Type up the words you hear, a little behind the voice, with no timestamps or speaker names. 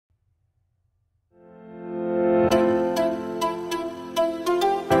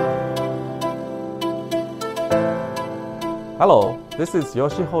Hello, this is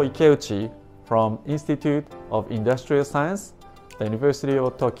Yoshiho Ikeuchi from Institute of Industrial Science, the University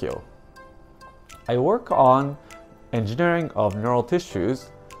of Tokyo. I work on engineering of neural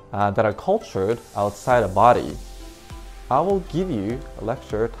tissues that are cultured outside the body. I will give you a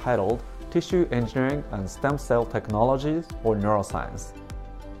lecture titled Tissue Engineering and Stem Cell Technologies for Neuroscience.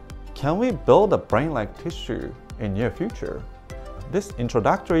 Can we build a brain-like tissue in near future? This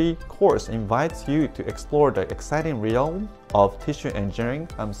introductory course invites you to explore the exciting realm of tissue engineering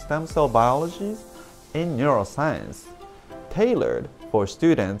and stem cell biology in neuroscience, tailored for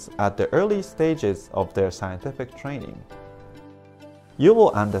students at the early stages of their scientific training. You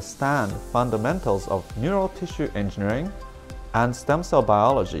will understand fundamentals of neural tissue engineering and stem cell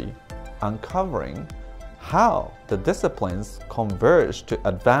biology, uncovering how the disciplines converge to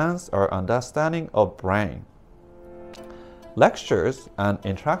advance our understanding of brain. Lectures and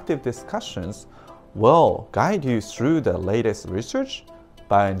interactive discussions will guide you through the latest research,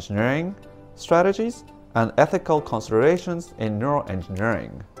 bioengineering strategies, and ethical considerations in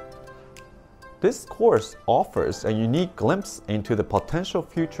neuroengineering. This course offers a unique glimpse into the potential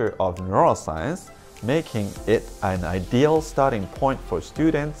future of neuroscience, making it an ideal starting point for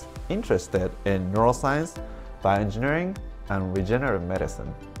students interested in neuroscience, bioengineering, and regenerative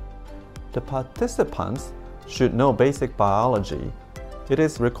medicine. The participants should know basic biology. It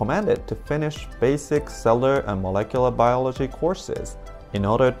is recommended to finish basic cellular and molecular biology courses in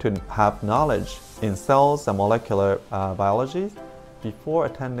order to have knowledge in cells and molecular biology before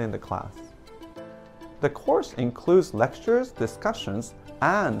attending the class. The course includes lectures, discussions,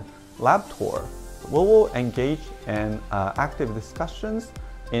 and lab tour. We will engage in active discussions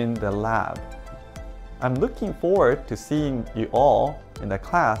in the lab. I'm looking forward to seeing you all in the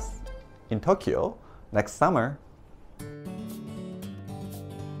class in Tokyo next summer.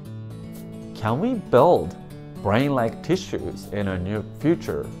 Can we build brain-like tissues in a near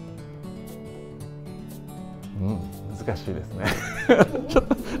future? 難しいですね。ちょ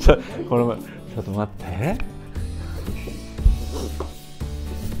っと待って。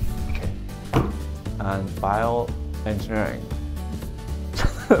And bioengineering.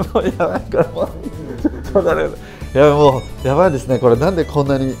 もうやばいからもうそうだね。いやもうやばいですね。これなんでこん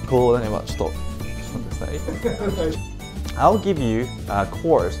なにこう何まちょっと。I'll give you a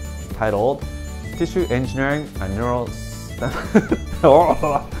course titled Tissue Engineering and Neural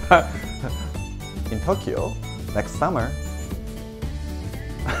in Tokyo next summer.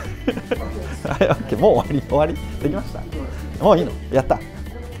 Okay, もう終わりできました。もういいのやった。